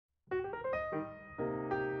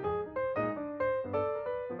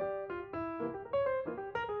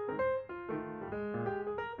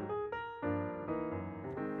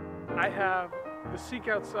I have the Seek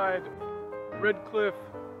Outside Redcliff,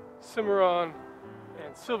 Cimarron,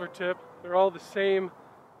 and Silvertip. They're all the same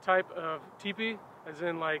type of teepee, as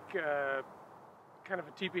in like kind of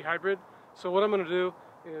a teepee hybrid. So what I'm going to do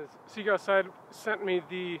is Seek Outside sent me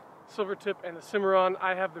the Silvertip and the Cimarron.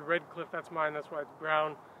 I have the Redcliff, that's mine, that's why it's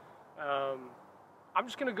brown. I'm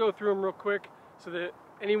just going to go through them real quick so that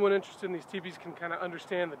anyone interested in these teepees can kind of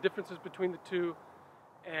understand the differences between the two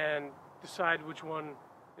and decide which one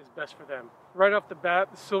is best for them. Right off the bat,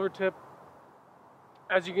 the Silvertip,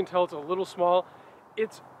 as you can tell, it's a little small.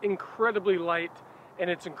 It's incredibly light and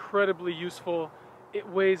it's incredibly useful. It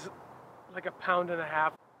weighs like 1.5 pounds.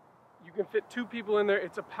 You can fit 2 people in there.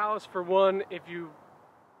 It's a palace for one. If you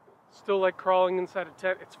still like crawling inside a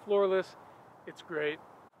tent, it's floorless. It's great.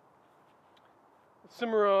 The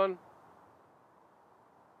Cimarron,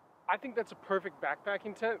 I think that's a perfect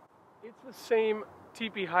backpacking tent. It's the same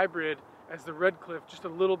teepee hybrid as the Redcliff, just a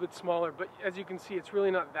little bit smaller, but as you can see, it's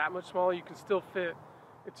really not that much smaller. You can still fit,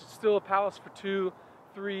 it's still a palace for 2,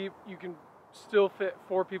 3, you can still fit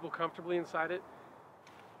 4 people comfortably inside it.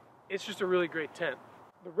 It's just a really great tent.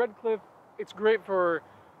 The Redcliff, it's great for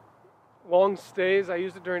long stays. I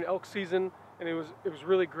used it during elk season and it was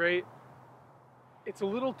really great. It's a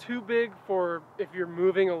little too big for if you're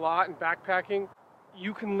moving a lot and backpacking.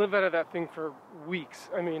 You can live out of that thing for weeks.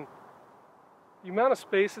 I mean, the amount of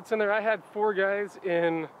space that's in there, I had 4 guys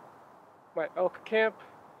in my elk camp.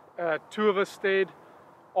 2 of us stayed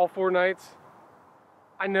all 4 nights.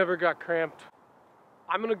 I never got cramped.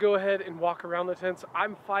 I'm gonna go ahead and walk around the tents.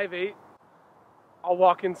 I'm 5'8". I'll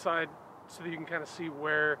walk inside so that you can kind of see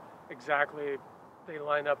where exactly they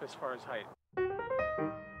line up as far as height.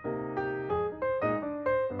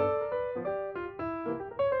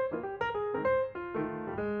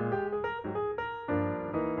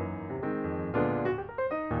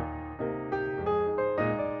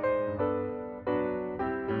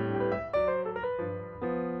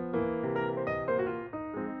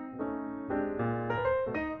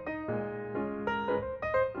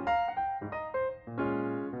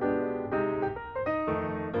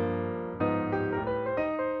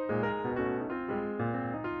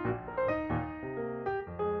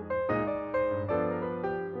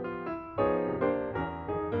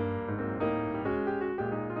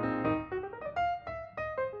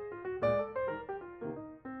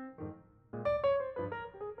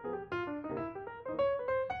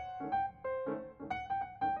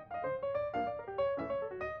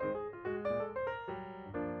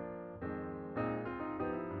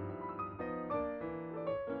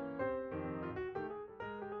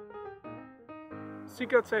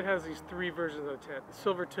 Seek Outside has these 3 versions of the tent: the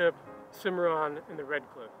Silvertip, Cimarron, and the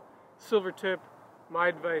Redcliff. Silvertip, my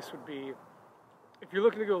advice would be, if you're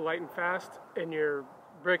looking to go light and fast and you're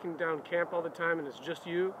breaking down camp all the time and it's just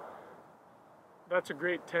you, that's a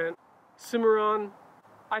great tent. Cimarron,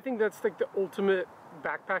 I think that's like the ultimate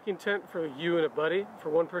backpacking tent for you and a buddy, for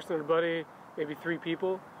 1 person and a buddy, maybe 3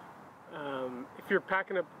 people. If you're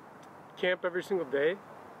packing up camp every single day,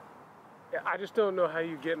 I just don't know how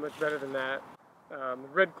you get much better than that.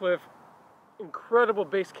 Redcliff, incredible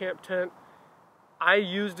base camp tent. I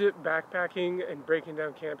used it backpacking and breaking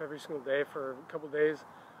down camp every single day for a couple days.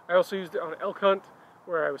 I also used it on an elk hunt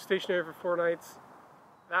where I was stationary for 4 nights.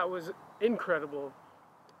 That was incredible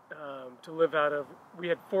to live out of. We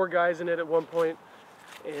had 4 guys in it at one point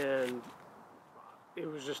and it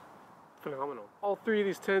was just phenomenal. All 3 of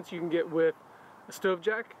these tents you can get with a stove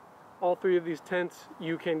jack. All 3 of these tents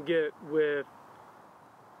you can get with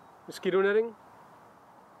mosquito netting.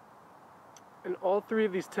 And all 3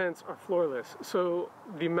 of these tents are floorless. So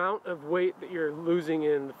the amount of weight that you're losing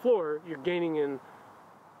in the floor, you're gaining in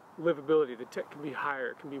livability. The tent can be higher,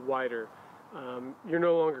 it can be wider. You're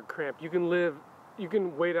no longer cramped. You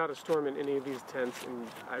can wait out a storm in any of these tents and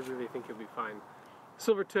I really think you'll be fine.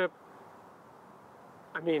 Silvertip,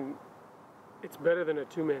 I mean, it's better than a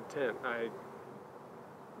 2-man tent.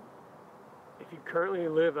 If you currently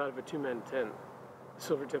live out of a 2-man tent,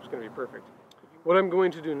 Silvertip's going to be perfect. What I'm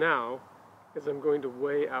going to do now is I'm going to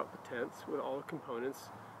weigh out the tents with all the components,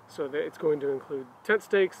 so that it's going to include tent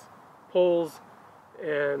stakes, poles,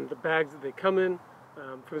 and the bags that they come in.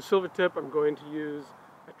 For the Silvertip, I'm going to use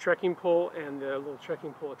a trekking pole and a little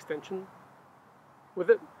trekking pole extension with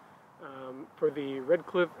it. For the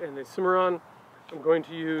Redcliff and the Cimarron, I'm going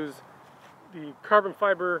to use the carbon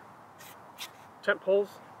fiber tent poles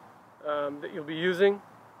that you'll be using,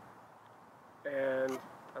 and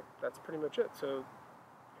that's pretty much it. So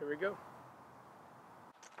here we go.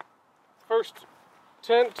 First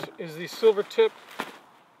tent is the Silvertip.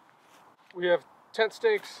 We have tent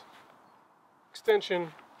stakes,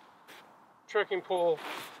 extension, trekking pole,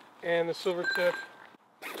 and the Silvertip.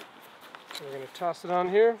 So we're going to toss it on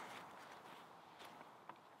here,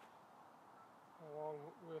 along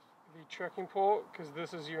with the trekking pole, because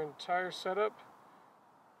this is your entire setup.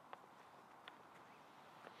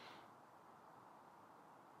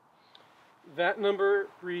 That number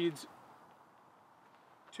reads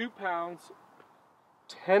 2 pounds,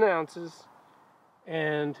 10 ounces,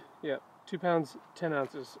 and yeah, 2 pounds, 10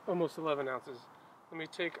 ounces, almost 11 ounces. Let me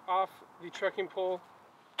take off the trekking pole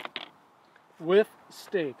with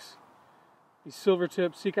stakes. The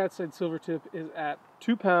Silvertip, Seek Outside Silvertip, is at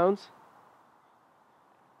 2 pounds,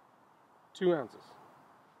 2 ounces.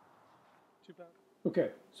 2 pounds. Okay,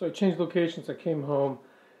 so I changed locations. I came home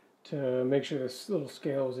to make sure this little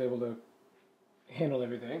scale was able to handle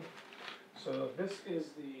everything. So this is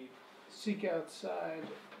the Seek Outside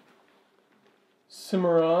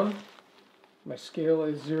Cimarron. My scale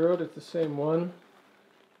is zeroed, it's the same one.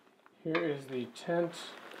 Here is the tent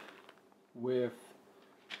with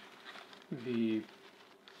the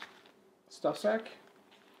stuff sack.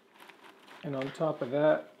 And on top of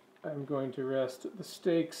that, I'm going to rest the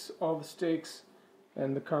stakes, all the stakes,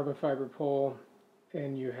 and the carbon fiber pole.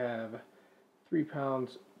 And you have 3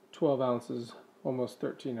 pounds, 12 ounces, almost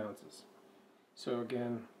 13 ounces. So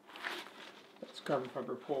again, that's carbon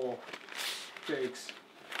fiber pole, stakes,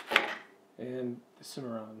 and the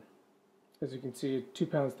Cimarron. As you can see, 2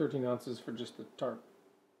 pounds, 13 ounces for just the tarp.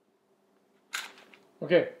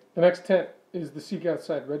 Okay, the next tent is the Seek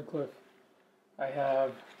Outside Redcliff. I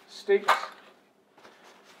have stakes,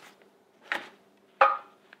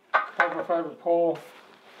 carbon fiber pole,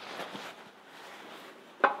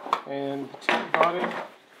 and the tent body.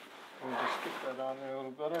 Let me just get that on there a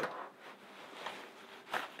little better.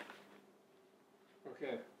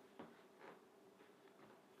 Okay.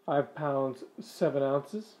 5 pounds, 7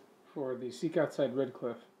 ounces for the Seek Outside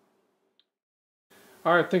Redcliff.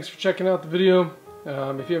 Alright, thanks for checking out the video.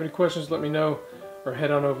 If you have any questions, let me know, or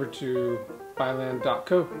head on over to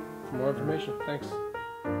byland.co for more information. Thanks.